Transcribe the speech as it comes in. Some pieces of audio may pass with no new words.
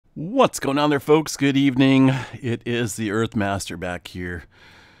What's going on there, folks? Good evening. It is the Earthmaster back here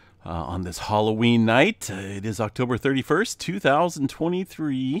on this Halloween night. It is October 31st,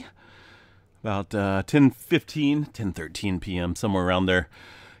 2023, about 10:13 p.m., somewhere around there.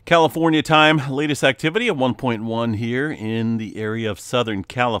 California time, latest activity of 1.1 here in the area of Southern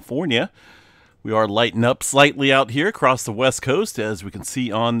California. We are lighting up slightly out here across the West Coast, as we can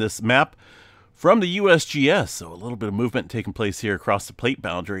see on this map from the USGS, so a little bit of movement taking place here across the plate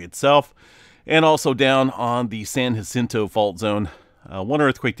boundary itself, and also down on the San Jacinto fault zone. One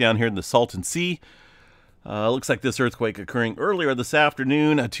earthquake down here in the Salton Sea. Looks like this earthquake occurring earlier this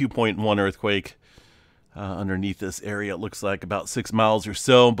afternoon, a 2.1 earthquake underneath this area. It looks like about 6 miles or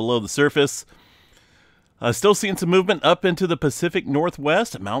so below the surface. Still seeing some movement up into the Pacific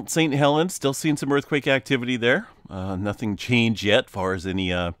Northwest, Mount St. Helens. Still seeing some earthquake activity there. Nothing changed yet as far as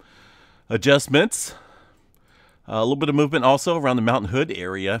any adjustments. A little bit of movement also around the Mountain Hood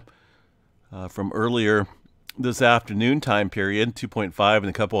area from earlier this afternoon time period, 2.5, and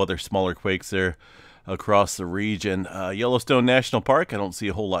a couple other smaller quakes there across the region. Yellowstone National Park, I don't see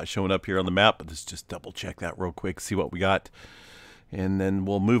a whole lot showing up here on the map, but let's just double check that real quick, see what we got, and then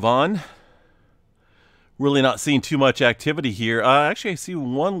we'll move on. Really not seeing too much activity here. Actually, I see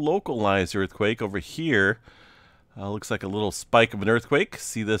one localized earthquake over here. Looks like a little spike of an earthquake.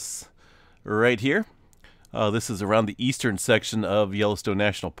 See this right here. This is around the eastern section of Yellowstone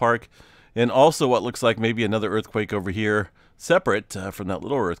National Park, and also what looks like maybe another earthquake over here, separate from that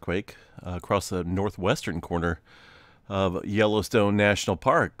little earthquake, across the northwestern corner of Yellowstone National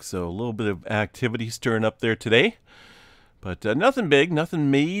Park. So a little bit of activity stirring up there today, but nothing big, nothing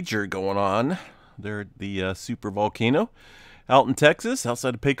major going on there at the super volcano out in Texas,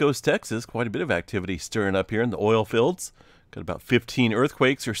 outside of Pecos, Texas. Quite a bit of activity stirring up here in the oil fields. Got about 15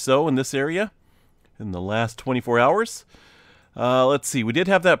 earthquakes or so in this area in the last 24 hours. Let's see. We did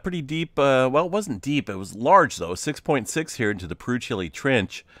have that pretty deep. Well, it wasn't deep. It was large, though. 6.6 here into the Peru-Chile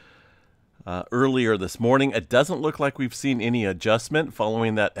Trench earlier this morning. It doesn't look like we've seen any adjustment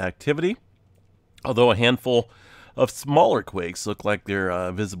following that activity, although a handful of smaller quakes look like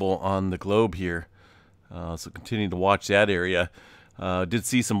they're visible on the globe here. So continue to watch that area. Did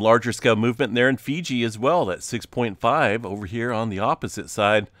see some larger scale movement there in Fiji as well. That 6.5 over here on the opposite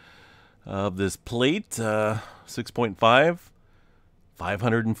side of this plate. 6.5,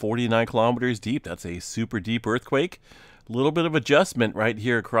 549 kilometers deep. That's a super deep earthquake. A little bit of adjustment right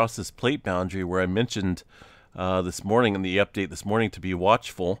here across this plate boundary where I mentioned this morning in the update this morning to be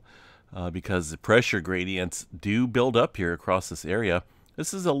watchful because the pressure gradients do build up here across this area.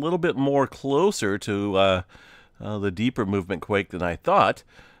 This is a little bit more closer to the deeper movement quake than I thought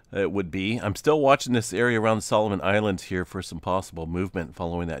it would be. I'm still watching this area around the Solomon Islands here for some possible movement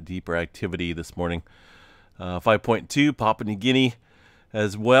following that deeper activity this morning. 5.2, Papua New Guinea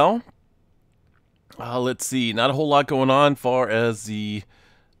as well. Let's see, not a whole lot going on far as the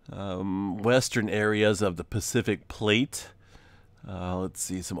western areas of the Pacific Plate. Let's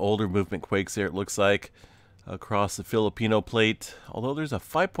see, some older movement quakes there, it looks like, across the Filipino Plate, although there's a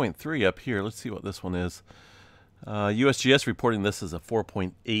 5.3 up here. Let's see what this one is. USGS reporting this as a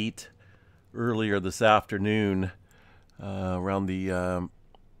 4.8 earlier this afternoon around the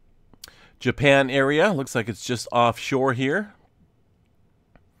Japan area. Looks like it's just offshore here.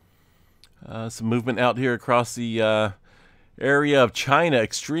 Some movement out here across the area of China,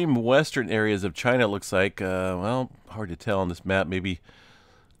 extreme western areas of China, looks like. Well, hard to tell on this map. Maybe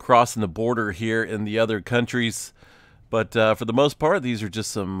crossing the border here in the other countries. But for the most part, these are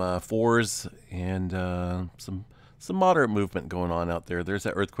just some fours and some moderate movement going on out there. There's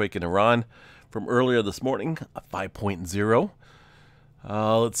that earthquake in Iran from earlier this morning, a 5.0.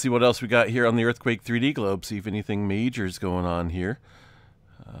 Let's see what else we got here on the Earthquake 3D globe, see if anything major is going on here.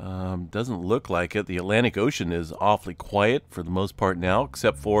 Doesn't look like it. The Atlantic Ocean is awfully quiet for the most part now,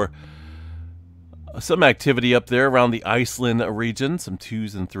 except for some activity up there around the Iceland region. Some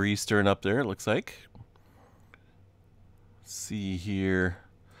 2s and 3s stirring up there, it looks like. See here,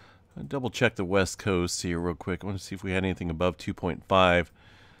 I'll double check the west coast here real quick. I want to see if we had anything above 2.5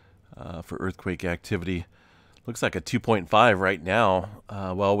 for earthquake activity. Looks like a 2.5 right now,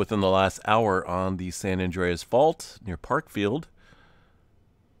 well within the last hour on the San Andreas Fault near Parkfield.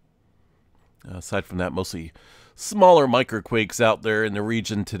 Aside from that, mostly smaller microquakes out there in the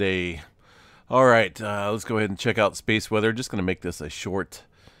region today. All right, let's go ahead and check out space weather. Just going to make this a short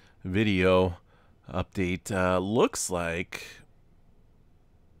video update. Looks like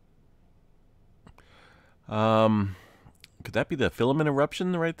could that be the filament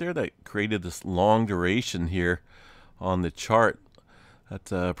eruption right there that created this long duration here on the chart?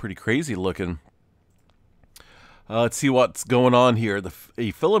 That's pretty crazy looking. Let's see what's going on here.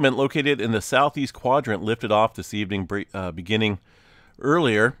 A filament located in the southeast quadrant lifted off this evening, beginning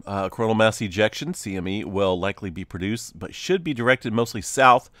earlier. Coronal mass ejection, CME, will likely be produced, but should be directed mostly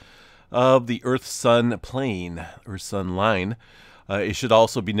south of the Earth-Sun plane, Earth-Sun line. It should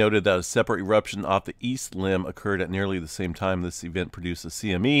also be noted that a separate eruption off the east limb occurred at nearly the same time this event produced a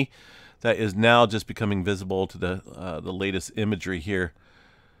CME that is now just becoming visible to the latest imagery here.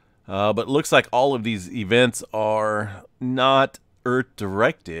 But it looks like all of these events are not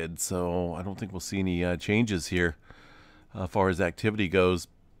Earth-directed, so I don't think we'll see any changes here as far as activity goes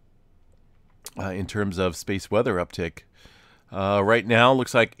in terms of space weather uptick. Right now,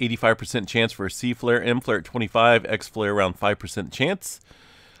 looks like 85% chance for a C flare, M flare at 25, X flare around 5% chance.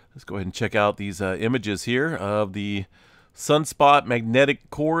 Let's go ahead and check out these images here of the sunspot magnetic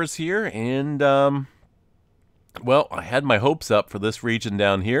cores here. And, well, I had my hopes up for this region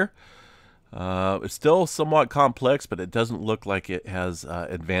down here. It's still somewhat complex, but it doesn't look like it has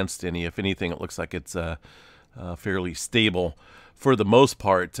advanced any. If anything, it looks like it's fairly stable for the most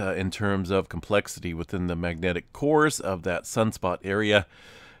part in terms of complexity within the magnetic cores of that sunspot area.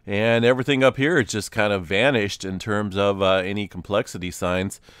 And everything up here has just kind of vanished in terms of any complexity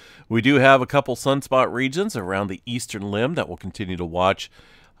signs. We do have a couple sunspot regions around the eastern limb that we'll continue to watch.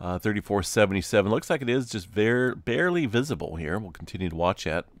 3477 looks like it is just barely visible here. We'll continue to watch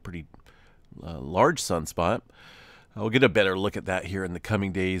that. Pretty large sunspot. We'll get a better look at that here in the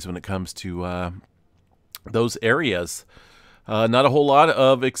coming days when it comes to those areas. Not a whole lot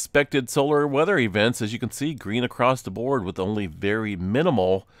of expected solar weather events. As you can see, green across the board with only very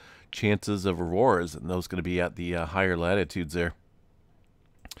minimal chances of auroras, and those going to be at the higher latitudes there.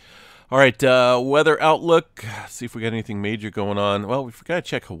 All right, weather outlook. See if we got anything major going on. Well, we forgot to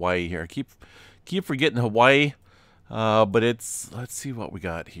check Hawaii here. I keep forgetting Hawaii, but let's see what we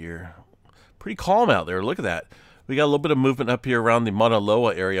got here. Pretty calm out there. Look at that. We got a little bit of movement up here around the Mauna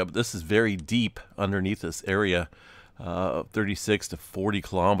Loa area, but this is very deep underneath this area. 36 to 40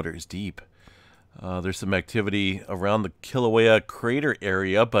 kilometers deep. There's some activity around the Kilauea crater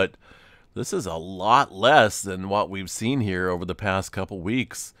area, but this is a lot less than what we've seen here over the past couple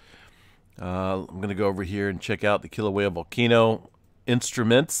weeks. I'm going to go over here and check out the Kilauea volcano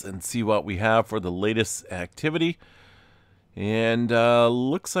instruments and see what we have for the latest activity. And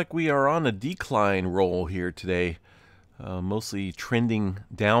looks like we are on a decline roll here today, mostly trending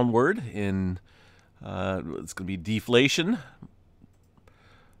downward in it's going to be deflation.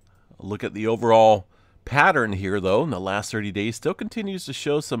 Look at the overall pattern here, though, in the last 30 days. Still continues to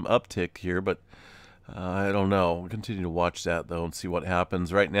show some uptick here, but I don't know. We'll continue to watch that, though, and see what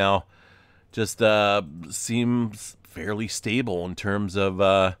happens. Right now, just seems fairly stable in terms of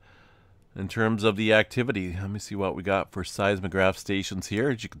the activity. Let me see what we got for seismograph stations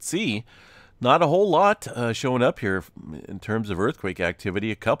here. As you can see, not a whole lot showing up here in terms of earthquake activity.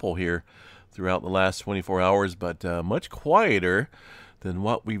 A couple here throughout the last 24 hours, but much quieter than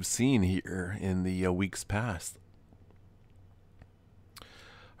what we've seen here in the weeks past.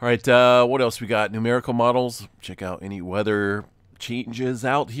 All right, what else we got? Numerical models. Check out any weather changes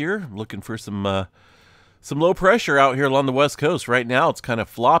out here. I'm looking for some low pressure out here along the west coast. Right now, it's kind of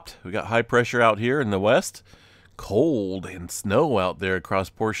flopped. We got high pressure out here in the west. Cold and snow out there across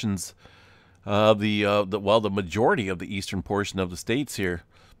portions of the majority of the eastern portion of the states here.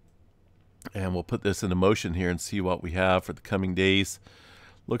 And we'll put this into motion here and see what we have for the coming days.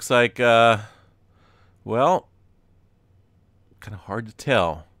 Looks like, well, kind of hard to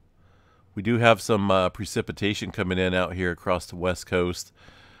tell. We do have some precipitation coming in out here across the west coast.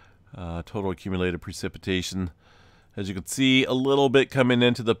 Total accumulated precipitation, as you can see, a little bit coming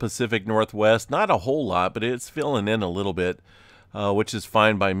into the Pacific Northwest. Not a whole lot, but it's filling in a little bit, which is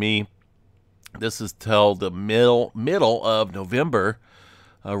fine by me. This is till the middle of November.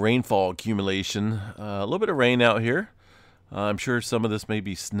 Rainfall accumulation. A little bit of rain out here. I'm sure some of this may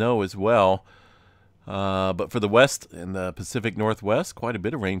be snow as well. But for the west and the Pacific Northwest, quite a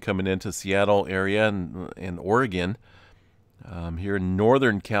bit of rain coming into Seattle area and Oregon. Here in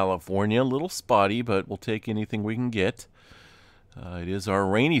Northern California, a little spotty, but we'll take anything we can get. It is our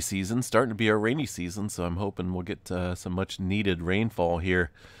rainy season, starting to be our rainy season, so I'm hoping we'll get some much needed rainfall here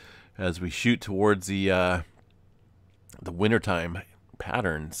as we shoot towards the wintertime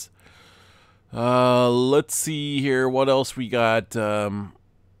patterns. Let's see here what else we got.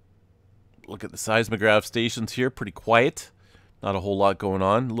 Look at the seismograph stations here, pretty quiet. Not a whole lot going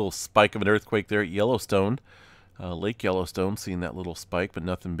on. A little spike of an earthquake there at Yellowstone. Lake Yellowstone, seeing that little spike, but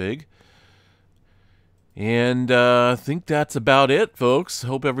nothing big. And I think that's about it, folks.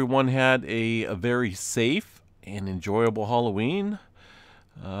 Hope everyone had a very safe and enjoyable Halloween.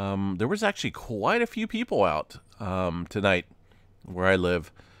 There was actually quite a few people out tonight where I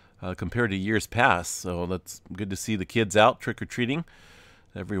live compared to years past. So that's good to see the kids out trick-or-treating.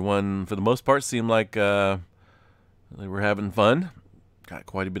 Everyone, for the most part, seemed like they were having fun. Got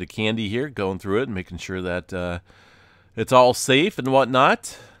quite a bit of candy here, going through it and making sure that it's all safe and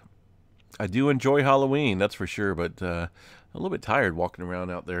whatnot. I do enjoy Halloween, that's for sure, but a little bit tired walking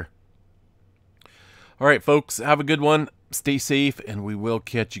around out there. All right, folks, have a good one. Stay safe, and we will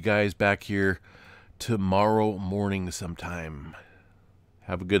catch you guys back here tomorrow morning sometime.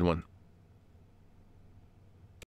 Have a good one.